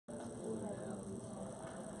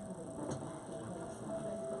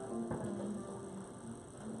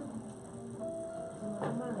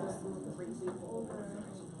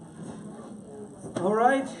All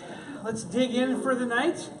right, let's dig in for the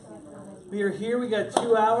night. We are here. We got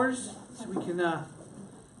 2 hours, so we can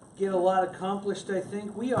get a lot accomplished. I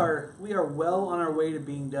think we are well on our way to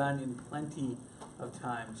being done in plenty of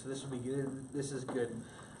time. So this will be good. This is good.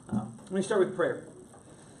 Let me start with prayer.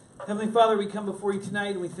 Heavenly Father, we come before you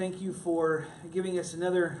tonight, and we thank you for giving us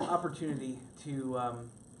another opportunity to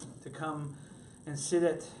come and sit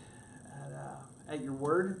at your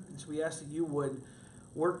Word. And so we ask that you would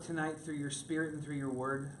work tonight through your Spirit and through your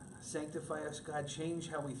Word. Sanctify us, God. Change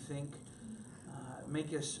how we think.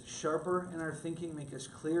 Make us sharper in our thinking. Make us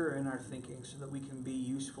clearer in our thinking so that we can be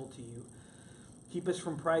useful to you. Keep us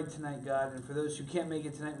from pride tonight, God. And for those who can't make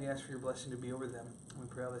it tonight, we ask for your blessing to be over them. And we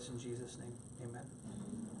pray all this in Jesus' name. Amen.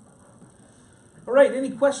 All right,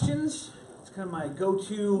 any questions? It's kind of my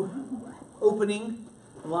go-to opening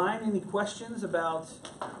line. Any questions about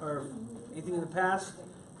or anything in the past?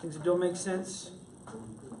 Things that don't make sense?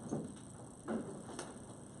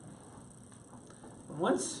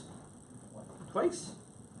 Once? Twice?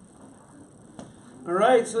 All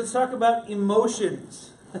right, so let's talk about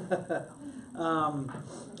emotions.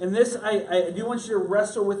 And this, I do want you to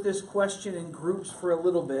wrestle with this question in groups for a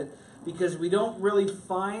little bit, because we don't really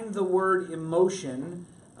find the word emotion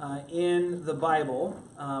in the Bible,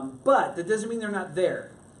 but that doesn't mean they're not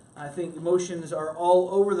there. I think emotions are all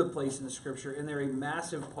over the place in the Scripture, and they're a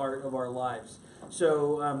massive part of our lives.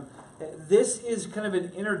 So this is kind of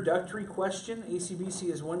an introductory question. ACBC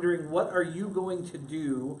is wondering, what are you going to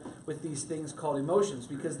do with these things called emotions?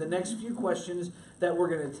 Because the next few questions that we're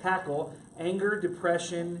going to tackle, anger,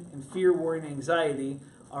 depression, and fear, worry, and anxiety,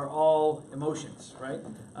 are all emotions, right?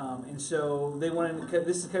 And so they want to.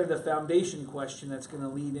 This is kind of the foundation question that's going to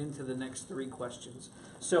lead into the next three questions.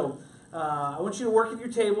 So I want you to work at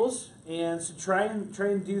your tables, and so try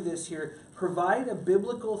and do this here. Provide a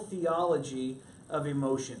biblical theology of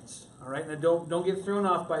emotions. All right, now don't get thrown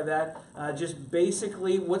off by that. Just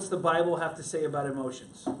basically, what's the Bible have to say about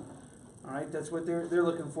emotions? All right, that's what they're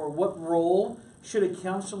looking for. What role should a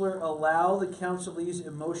counselor allow the counselee's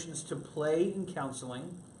emotions to play in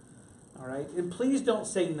counseling? All right, and please don't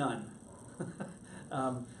say none.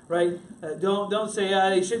 Right? Don't say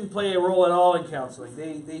they shouldn't play a role at all in counseling.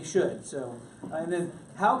 They should. So, and then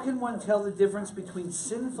how can one tell the difference between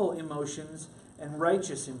sinful emotions and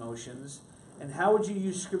righteous emotions? And how would you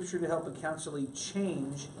use Scripture to help a counselee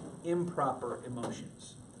change improper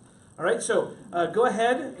emotions? All right, so go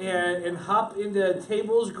ahead and hop into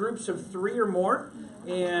tables, groups of 3 or more,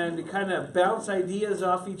 and kind of bounce ideas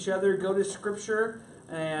off each other. Go to Scripture,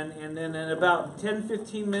 and then in about 10,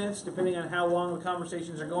 15 minutes, depending on how long the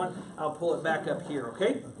conversations are going, I'll pull it back up here,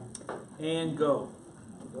 okay? And go.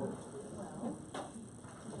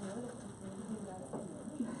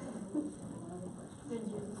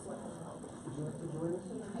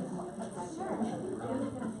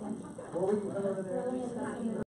 Well, we can come over there.